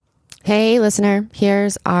Hey, listener,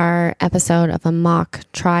 here's our episode of a mock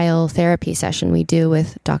trial therapy session we do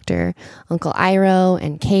with Dr. Uncle Iroh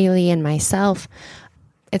and Kaylee and myself.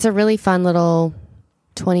 It's a really fun little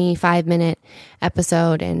 25-minute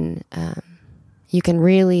episode, and you can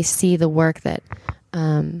really see the work that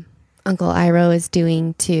Uncle Iroh is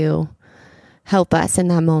doing to help us in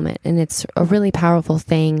that moment. And it's a really powerful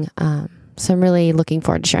thing. So I'm really looking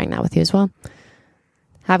forward to sharing that with you as well.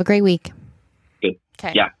 Have a great week. Good.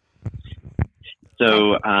 Okay. Yeah.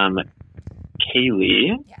 So,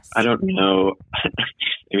 Kaylee, Yes. I don't know,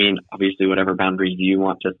 I mean, obviously whatever boundaries you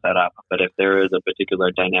want to set up, but if there is a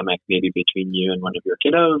particular dynamic maybe between you and one of your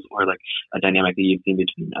kiddos, or like a dynamic that you've seen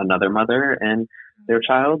between another mother and their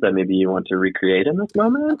child that maybe you want to recreate in this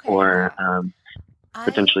moment, Okay. or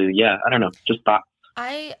potentially, I don't know, just thoughts.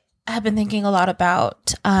 I have been thinking a lot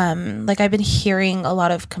about, I've been hearing a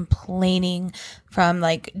lot of complaining from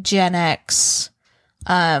like Gen X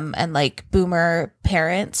and like boomer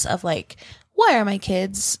parents of like, why are my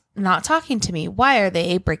kids not talking to me? Why are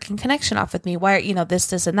they breaking connection off with me? Why are,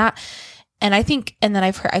 this and that? And I think, and then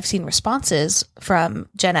I've seen responses from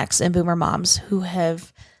Gen X and boomer moms who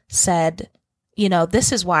have said,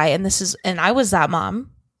 this is why, and I was that mom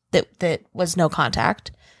that was no contact,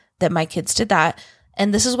 that my kids did that.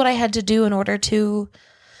 And this is what I had to do in order to,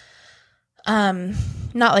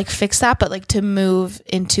 not like fix that, but like to move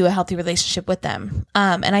into a healthy relationship with them.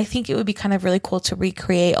 And I think it would be kind of really cool to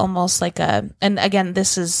recreate almost like and again,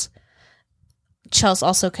 this is, Chels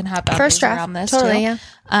also can have boundaries First draft, around this totally, too. yeah.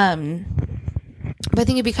 But I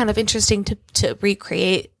think it'd be kind of interesting to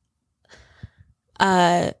recreate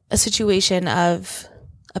a situation of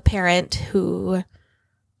a parent whose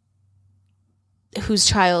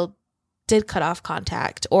child did cut off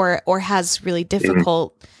contact or has really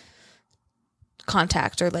difficult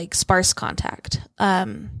contact or like sparse contact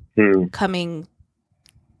coming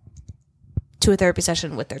to a therapy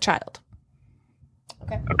session with their child.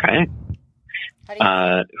 Okay.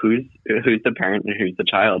 Who's the parent and who's the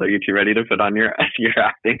child? Are you two ready to put on your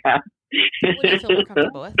acting hat? What do you feel more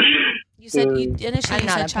comfortable with? You said you initially I'm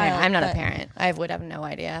not said a child. parent. I'm not a but parent. I would have no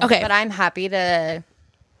idea. Okay. But I'm happy to...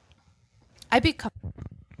 I'd be.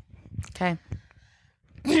 Okay.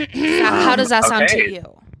 How does that sound to okay.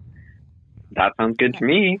 you? That sounds good to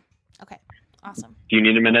me. Okay. Awesome. Do you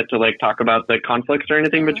need a minute to like talk about the conflicts or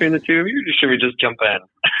anything between the two of you? Or should we just jump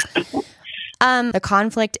in? The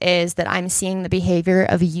conflict is that I'm seeing the behavior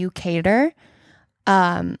of you cater,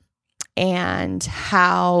 and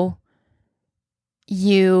how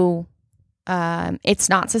you, it's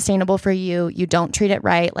not sustainable for you. You don't treat it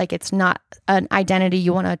right. Like it's not an identity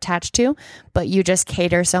you want to attach to, but you just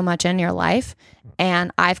cater so much in your life.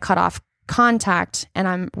 And I've cut off contact, and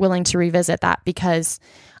I'm willing to revisit that because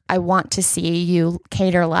I want to see you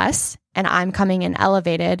cater less, and I'm coming in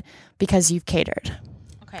elevated because you've catered.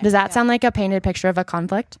 Okay. Does that sound like a painted picture of a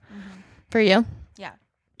conflict for you? Yeah.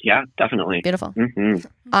 Yeah, definitely. Beautiful. Mm-hmm.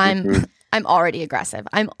 I'm already aggressive.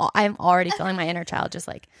 I'm already feeling my inner child just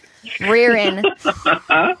like rearing.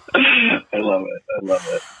 I love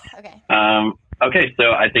it. Okay. Okay,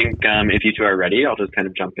 so I think if you two are ready, I'll just kind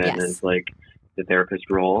of jump in Yes. as like the therapist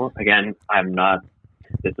role. Again,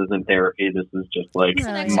 this isn't therapy. This is just like It's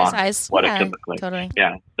an mock exercise. what Yeah, it could look like. totally.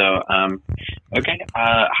 Yeah. So, okay.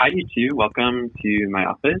 Hi, you two. Welcome to my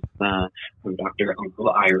office. I'm Dr.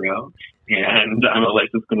 Uncle Iroh, and I'm a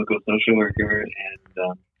licensed clinical social worker.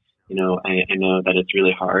 And, I know that it's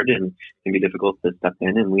really hard and can be difficult to step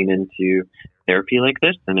in and lean into therapy like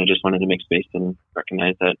this. And I just wanted to make space and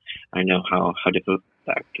recognize that I know how difficult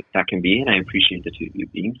that can be. And I appreciate the two of you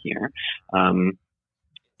being here.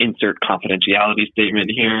 Insert confidentiality statement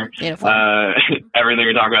here. Beautiful. Everything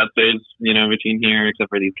we talk about stays, between here, except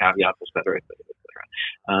for these caveats, et cetera, et cetera, et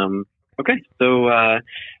cetera. Okay, so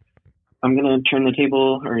I'm going to turn the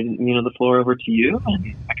table or, the floor over to you.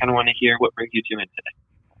 And I kind of want to hear what brings you two in today.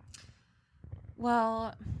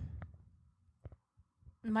 Well,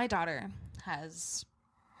 my daughter has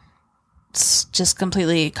just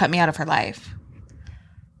completely cut me out of her life.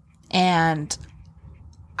 And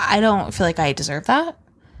I don't feel like I deserve that.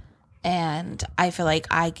 And I feel like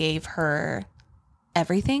I gave her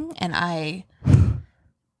everything. And I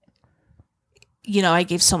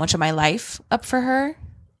gave so much of my life up for her.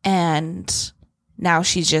 And now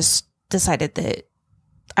she's just decided that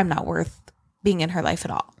I'm not worth being in her life at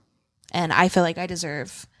all. And I feel like I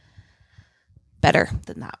deserve better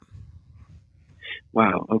than that.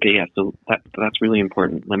 Wow. Okay. Yeah. So that's really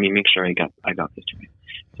important. Let me make sure I got this right.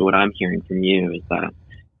 So what I'm hearing from you is that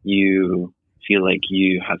you feel like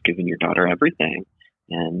you have given your daughter everything,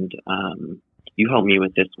 and you help me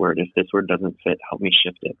with this word. If this word doesn't fit, help me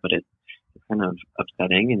shift it. But kind of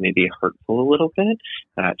upsetting and maybe hurtful a little bit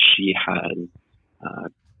that she has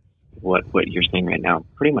what you're saying right now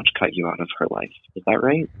pretty much cut you out of her life. Is that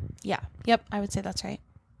right? Yeah. Yep. I would say that's right.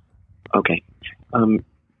 Okay.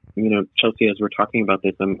 Chelsea, as we're talking about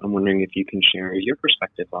this, I'm wondering if you can share your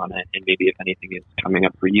perspective on it, and maybe if anything is coming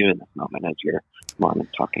up for you in this moment as your mom is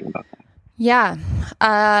talking about that. Yeah.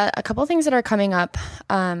 A couple things that are coming up.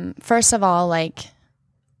 First of all,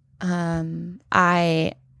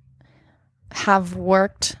 I have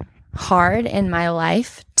worked hard in my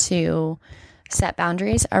life to set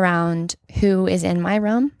boundaries around who is in my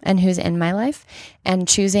realm and who's in my life. And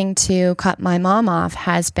choosing to cut my mom off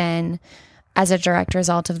has been as a direct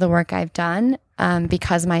result of the work I've done,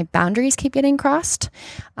 because my boundaries keep getting crossed.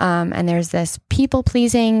 And there's this people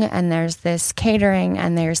pleasing, and there's this catering,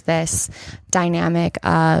 and there's this dynamic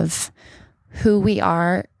of who we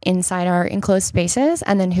are inside our enclosed spaces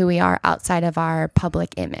and then who we are outside of our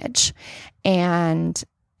public image. And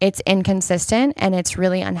it's inconsistent and it's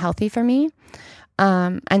really unhealthy for me.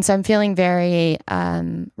 And so I'm feeling very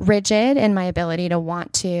rigid in my ability to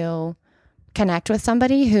want to connect with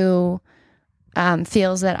somebody who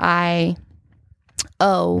feels that I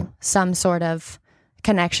owe some sort of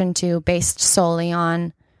connection to based solely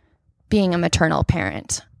on being a maternal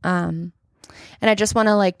parent. And I just want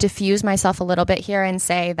to diffuse myself a little bit here and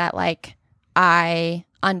say that I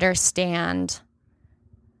understand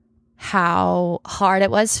how hard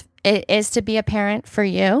it is to be a parent for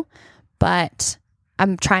you, but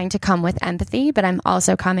I'm trying to come with empathy, but I'm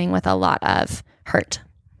also coming with a lot of hurt.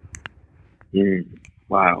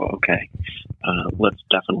 Wow. Okay. Let's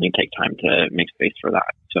definitely take time to make space for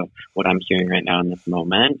that. So what I'm hearing right now in this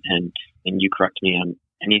moment, and you correct me on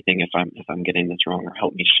anything if I'm getting this wrong, or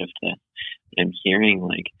help me shift this. I'm hearing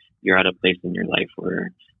you're at a place in your life where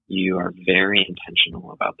you are very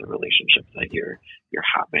intentional about the relationships that you're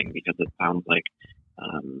having, because it sounds like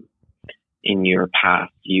in your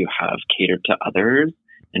past you have catered to others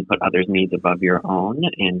and put others' needs above your own,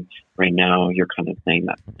 and right now you're kind of saying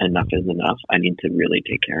that enough is enough. I need to really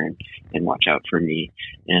take care and watch out for me.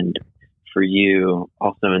 And for you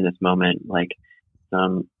also in this moment,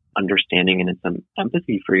 some understanding and some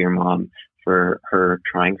empathy for your mom, for her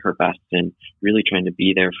trying her best and really trying to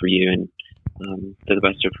be there for you and to the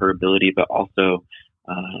best of her ability, but also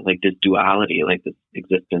this duality, this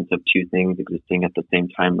existence of two things existing at the same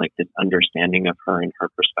time, this understanding of her and her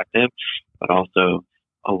perspective, but also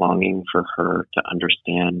a longing for her to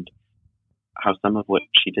understand how some of what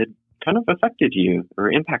she did kind of affected you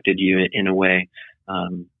or impacted you in a way, a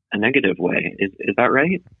negative way. Is that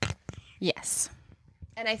right? Yes.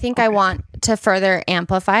 And I think I want to further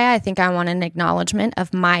amplify. I think I want an acknowledgement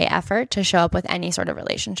of my effort to show up with any sort of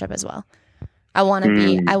relationship as well. I want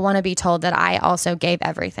to be told that I also gave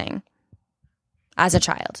everything as a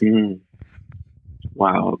child.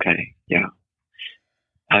 Wow. Okay. Yeah.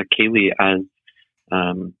 Kaylee, as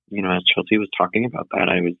as Chelsea was talking about that,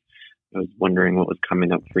 I was wondering what was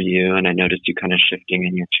coming up for you, and I noticed you kind of shifting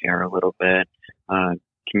in your chair a little bit.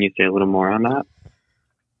 Can you say a little more on that?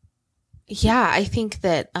 Yeah, I think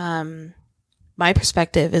that my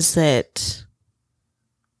perspective is that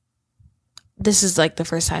this is the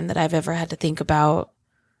first time that I've ever had to think about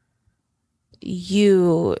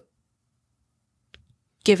you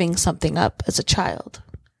giving something up as a child,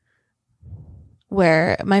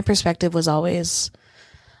 where my perspective was always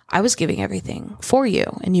I was giving everything for you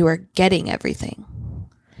and you were getting everything.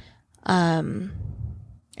 And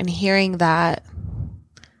hearing that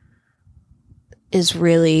is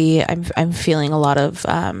really, I'm feeling a lot of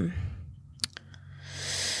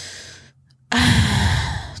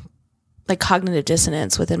cognitive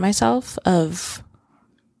dissonance within myself of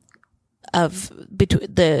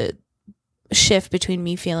between the shift between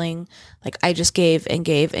me feeling like I just gave and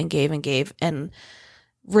gave and gave and gave and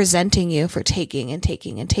resenting you for taking and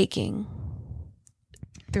taking and taking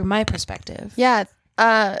through my perspective. Yeah.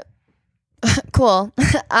 Cool.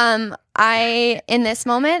 In this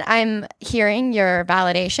moment, I'm hearing your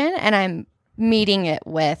validation and I'm meeting it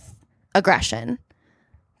with aggression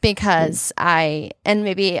because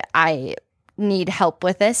maybe I need help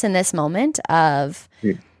with this in this moment of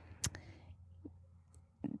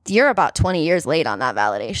you're about 20 years late on that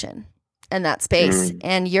validation and that space.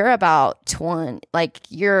 And you're about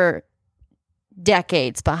you're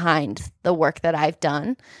decades behind the work that I've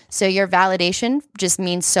done. So your validation just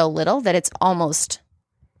means so little that it's almost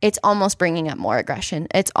bringing up more aggression.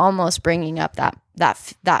 It's almost bringing up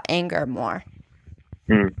that anger more.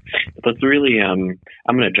 That's really, I'm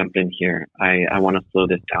going to jump in here. I want to slow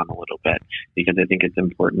this down a little bit because I think it's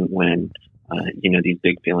important when, these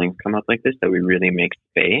big feelings come up like this, that we really make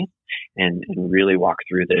space and really walk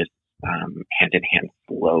through this hand in hand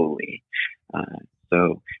slowly.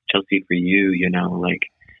 So Chelsea, for you, like,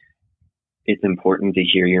 it's important to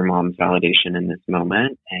hear your mom's validation in this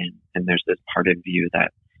moment. And there's this part of you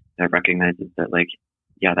that recognizes that, like,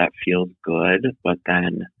 yeah, that feels good. But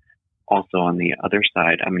then also on the other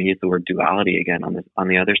side, I'm going to use the word duality again. On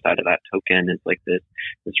the other side of that token is like this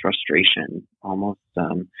frustration almost,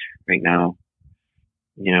 right now,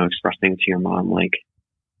 expressing to your mom, like,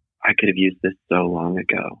 I could have used this so long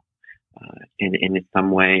ago. And in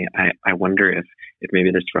some way, I wonder if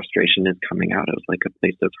maybe this frustration is coming out of like a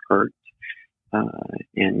place of hurt,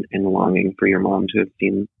 and longing for your mom to have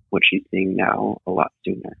seen what she's seeing now a lot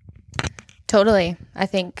sooner. Totally. I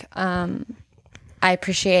think I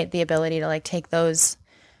appreciate the ability to like take those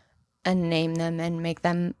and name them and make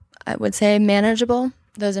them, I would say, manageable,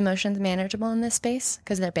 those emotions manageable in this space,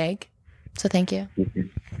 because they're big. So thank you. Mm-hmm.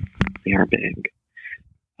 They are big.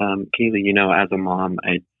 Kaylee, as a mom,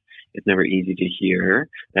 it's never easy to hear.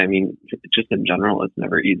 I mean, just in general, it's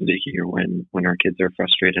never easy to hear when our kids are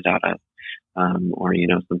frustrated at us, or,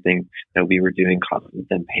 something that we were doing causes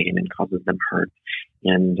them pain and causes them hurt.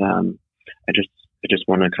 And I just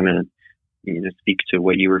want to kind of, speak to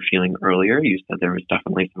what you were feeling earlier. You said there was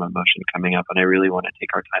definitely some emotion coming up, and I really want to take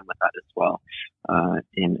our time with that as well.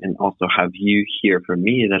 And also have you hear from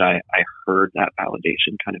me that I heard that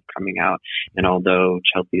validation kind of coming out. And although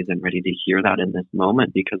Chelsea isn't ready to hear that in this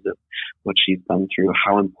moment because of what she's been through,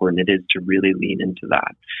 how important it is to really lean into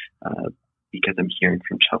that. Because I'm hearing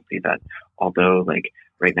from Chelsea that although like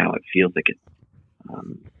right now it feels like it's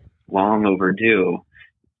long overdue,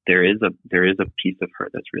 there is a piece of her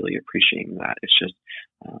that's really appreciating that. It's just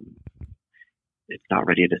it's not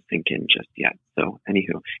ready to sink in just yet. So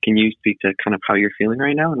anywho, can you speak to kind of how you're feeling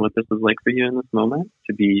right now and what this is like for you in this moment,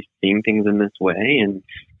 to be seeing things in this way and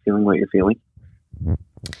feeling what you're feeling?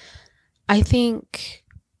 I think,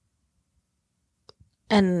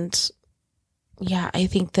 and yeah, I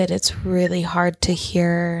think that it's really hard to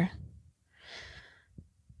hear.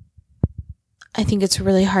 I think it's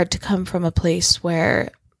really hard to come from a place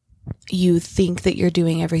where you think that you're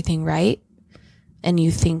doing everything right, and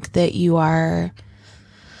you think that you are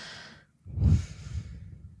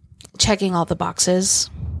checking all the boxes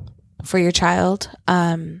for your child.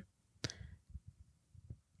 And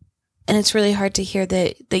it's really hard to hear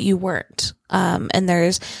that you weren't. And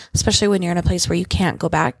there's, especially when you're in a place where you can't go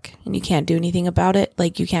back and you can't do anything about it,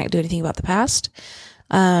 like you can't do anything about the past.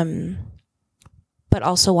 But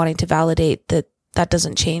also wanting to validate that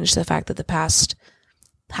doesn't change the fact that the past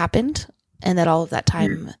happened, and that all of that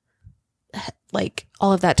time,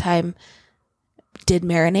 all of that time did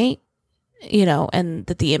marinate, and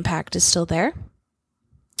that the impact is still there.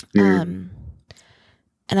 And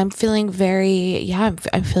I'm feeling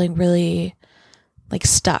I'm feeling really like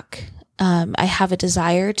stuck. I have a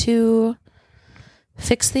desire to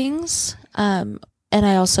fix things. And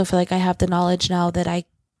I also feel like I have the knowledge now that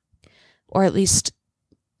or at least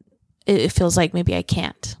it feels like maybe I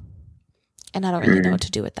can't. And I don't really know what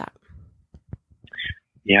to do with that.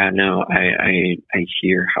 Yeah, no, I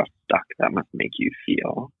hear how stuck that must make you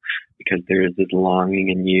feel, because there is this longing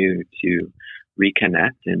in you to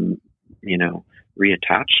reconnect and,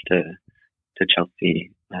 reattach to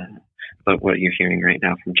Chelsea. But what you're hearing right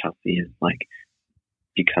now from Chelsea is like,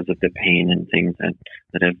 because of the pain and things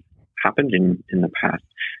that have happened in the past,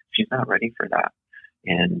 she's not ready for that.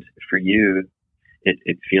 And for you,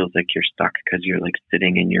 it feels like you're stuck because you're like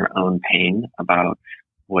sitting in your own pain about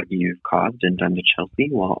what you've caused and done to Chelsea,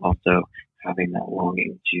 while also having that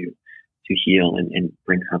longing to heal and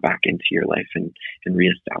bring her back into your life and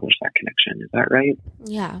reestablish that connection. Is that right?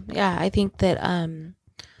 Yeah. I think that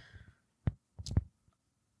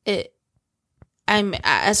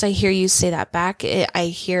as I hear you say that back, I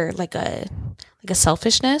hear like a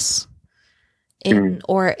selfishness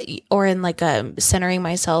or in like centering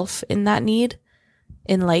myself in that need,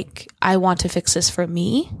 in like, I want to fix this for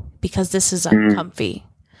me because this is uncomfy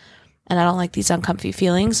and I don't like these uncomfy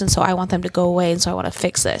feelings, and so I want them to go away, and so I want to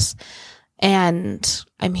fix this. And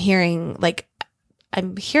I'm hearing that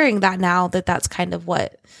now, that's kind of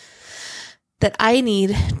that I need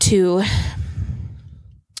to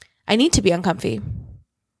be uncomfy.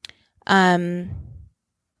 And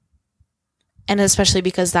especially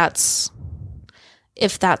because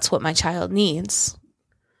if that's what my child needs,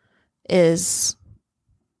 is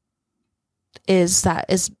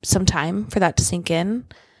some time for that to sink in,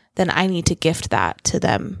 then I need to gift that to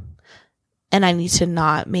them. And I need to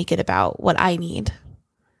not make it about what I need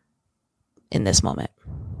in this moment.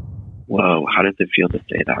 Whoa, how does it feel to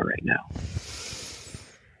say that right now?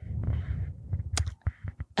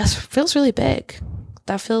 It feels really big.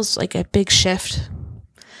 That feels like a big shift.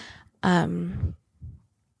 that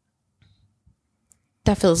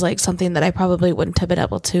feels like something that I probably wouldn't have been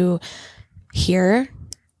able to hear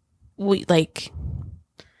without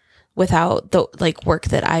the work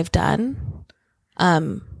that I've done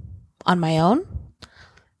on my own.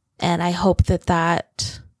 And I hope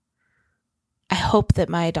that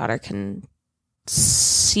my daughter can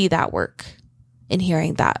see that work in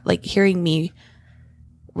hearing that, hearing me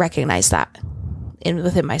recognize that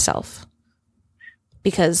within myself.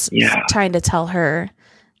 Because trying to tell her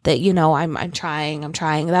that, I'm trying,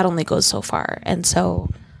 that only goes so far. And so,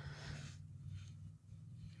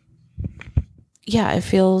 yeah, it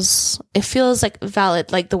feels like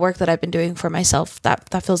valid, like the work that I've been doing for myself,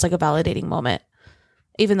 that feels like a validating moment,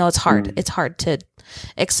 even though it's hard. It's hard to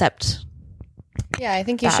accept. Yeah, I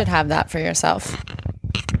think you should have that for yourself.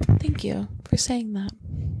 Thank you for saying that.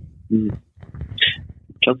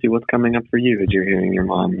 Chelsea, what's coming up for you as you're hearing your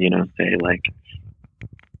mom, say,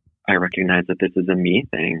 I recognize that this is a me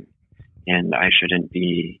thing and I shouldn't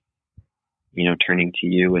be, turning to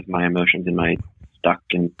you with my emotions and my stuck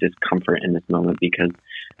and discomfort in this moment because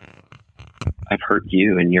I've hurt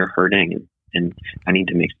you and you're hurting and I need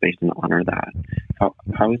to make space and honor that.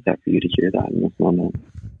 How is that for you to hear that in this moment?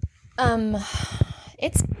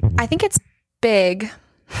 I think it's big.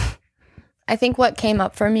 I think what came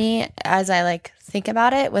up for me as I think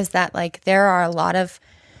about it was that there are a lot of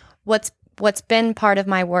what's been part of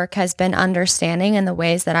my work has been understanding in the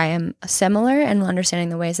ways that I am similar and understanding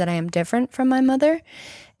the ways that I am different from my mother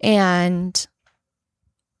and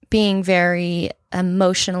being very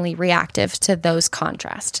emotionally reactive to those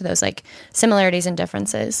contrasts, to those similarities and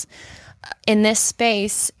differences. In this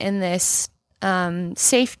space, in this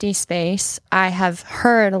safety space, I have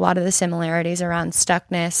heard a lot of the similarities around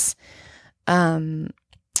stuckness.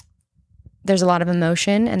 There's a lot of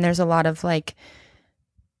emotion and there's a lot of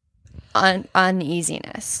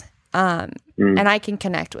uneasiness. And I can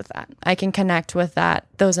connect with that. I can connect with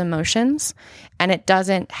those emotions, and it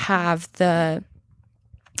doesn't have the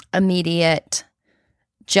immediate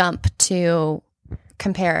jump to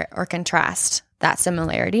compare or contrast that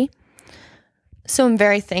similarity. So I'm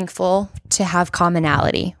very thankful to have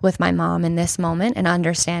commonality with my mom in this moment and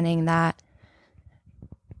understanding that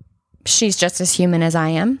she's just as human as I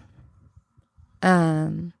am.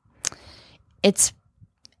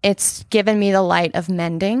 It's given me the light of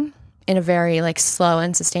mending in a very slow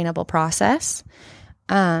and sustainable process,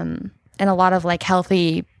 and a lot of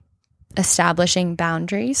healthy establishing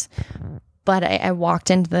boundaries. But I walked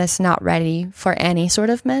into this not ready for any sort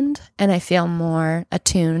of mend, and I feel more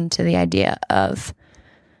attuned to the idea of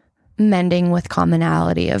mending with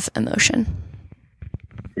commonality of emotion.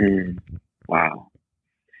 Wow.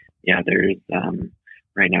 Yeah, there's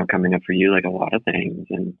right now coming up for you a lot of things,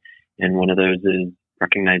 and one of those is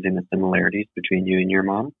recognizing the similarities between you and your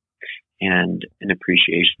mom and an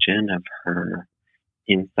appreciation of her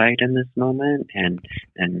insight in this moment and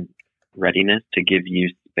readiness to give you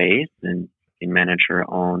space and manage her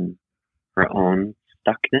own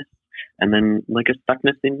stuckness, and then a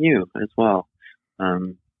stuckness in you as well.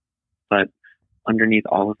 But underneath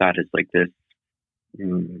all of that is this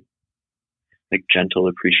gentle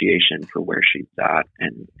appreciation for where she's at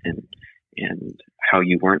and how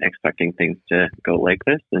you weren't expecting things to go like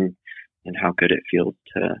this, and how good it feels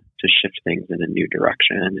to shift things in a new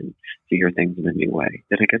direction and to hear things in a new way.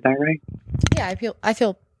 Did I get that right? Yeah, I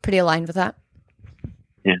feel pretty aligned with that.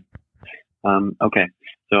 Yeah. Okay.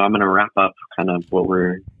 So I'm going to wrap up kind of what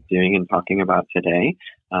we're doing and talking about today.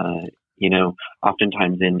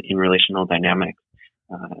 Oftentimes in relational dynamics,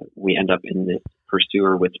 we end up in this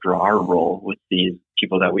pursuer withdrawer role with these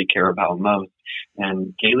people that we care about most.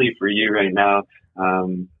 And Kaylee, for you right now,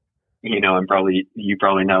 you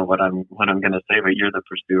probably know what I'm going to say, but you're the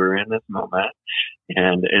pursuer in this moment,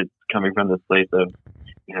 and it's coming from this place of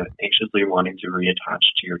anxiously wanting to reattach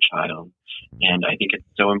to your child. And I think it's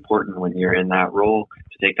so important when you're in that role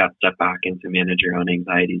to take that step back and to manage your own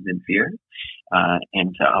anxieties and fears,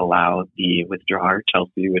 and to allow the withdrawer,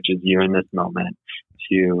 Chelsea, which is you in this moment,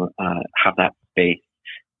 to have that space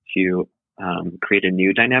to create a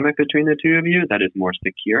new dynamic between the two of you that is more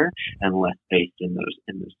secure and less based in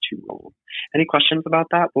those two roles. Any questions about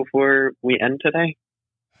that before we end today?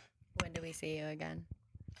 When do we see you again?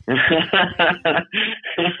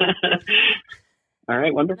 All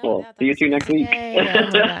right, wonderful. See you two next week. Yay, oh my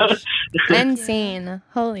gosh. End scene.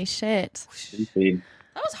 Holy shit. End scene.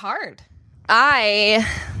 That was hard.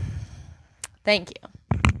 Thank you.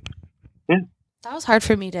 Yeah. That was hard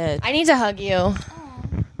for me to. I need to hug you.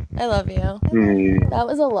 Aww. I love you. That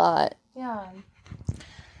was a lot. Yeah.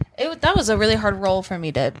 That was a really hard role for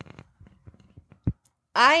me to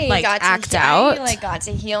I like, got act to out. I like got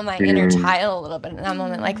to heal my inner child a little bit in that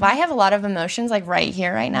moment. Like, I have a lot of emotions like right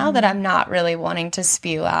here, right now that I'm not really wanting to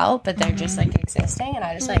spew out, but they're just like existing, and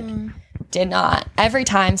I just like did not. Every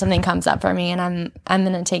time something comes up for me, and I'm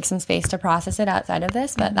gonna take some space to process it outside of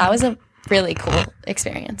this. But that was a really cool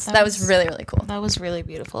experience. That was really, really cool. That was really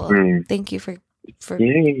beautiful. Thank you for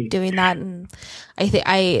doing that. And I think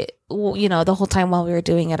the whole time while we were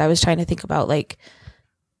doing it, I was trying to think about like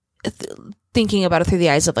thinking about it through the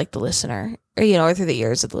eyes of like the listener, or through the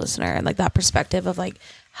ears of the listener, and like that perspective of like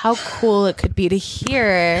how cool it could be to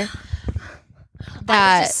hear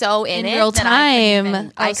that so in it real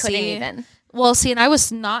time. I couldn't even. Well, see, and I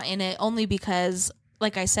was not in it only because,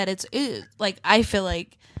 like I said, it's like I feel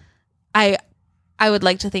like I would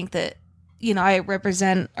like to think that I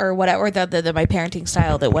represent or whatever, or the my parenting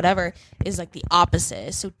style, that whatever is like the opposite,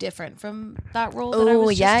 is so different from that role that I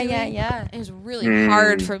was just doing. Yeah. It was really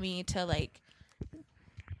hard for me to like.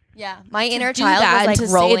 Yeah, my inner child was like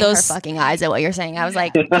rolling her fucking eyes at what you're saying. I was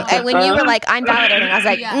like, and when you were like, I'm validating, I was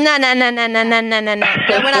like, no.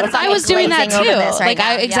 I was doing that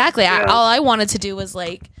too. Exactly. All I wanted to do was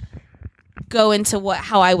like go into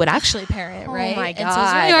how I would actually parent, right? Oh my God. And so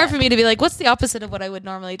it's really hard for me to be like, what's the opposite of what I would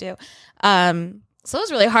normally do? So it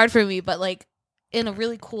was really hard for me, but like in a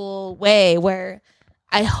really cool way where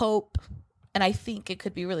I hope and I think it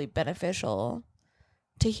could be really beneficial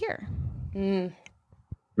to hear.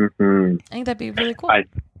 I think that'd be really cool.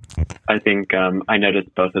 I think I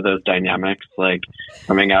noticed both of those dynamics like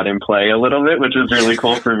coming out in play a little bit, which was really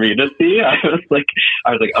cool for me to see. I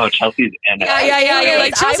was like, oh, Chelsea's in it. Yeah.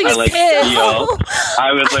 Like Chelsea's pissed.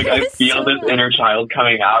 I feel this inner child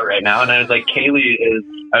coming out right now, and I was like, Kaylee is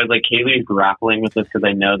grappling with this because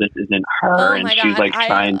I know this isn't her, and she's like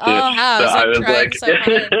trying to.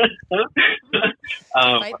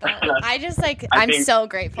 I was like, I'm so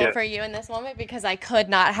grateful for you in this moment because I could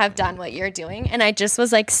not have done what you're doing, and I just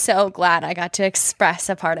was like so glad I got to express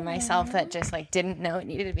a part of myself that just like didn't know it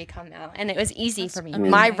needed to come out, and it was easy for me. Amazing.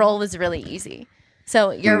 My role was really easy,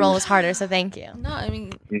 so your role was harder. So thank you. No, I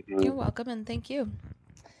mean you're welcome, and thank you.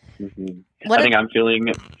 I think I'm feeling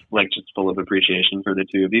like just full of appreciation for the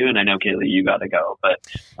two of you, and I know Kaylee, you got to go, but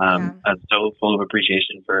I'm so full of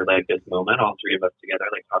appreciation for like this moment, all three of us together,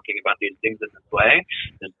 like talking about these things in this way.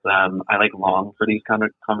 It's, I like long for these kind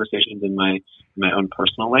of conversations in my own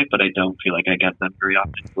personal life, but I don't feel like I get them very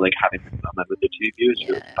often. So like having this moment with the two of you is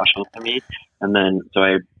really special to me. And then so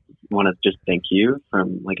I want to just thank you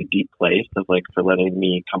from like a deep place of like for letting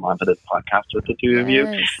me come onto this podcast with the two of you.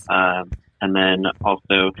 And then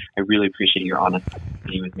also, I really appreciate your honesty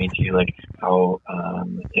with me too, like how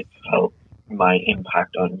it felt my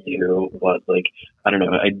impact on you was like, I don't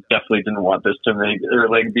know, I definitely didn't want this to make or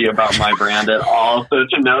like be about my brand at all. So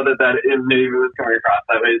to know that it maybe was coming across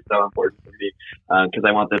that way is so important for me because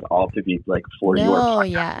I want this all to be like for your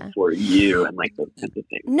podcast, for you, and like those kinds of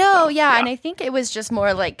things. And I think it was just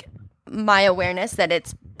more like my awareness that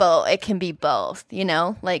it can be both,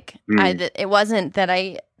 like it wasn't that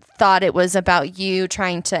I thought it was about you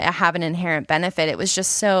trying to have an inherent benefit. It was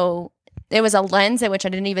just it was a lens at which I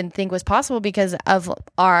didn't even think was possible because of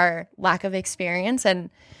our lack of experience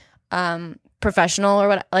and professional or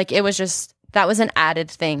what. Like it was just, that was an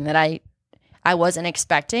added thing that I wasn't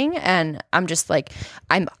expecting, and I'm just like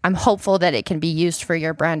I'm hopeful that it can be used for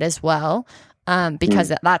your brand as well, because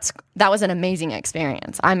that was an amazing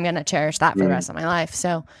experience. I'm gonna cherish that for the rest of my life.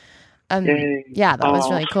 So that was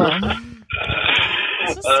really cool.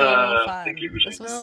 This was so fun. Thank you. This was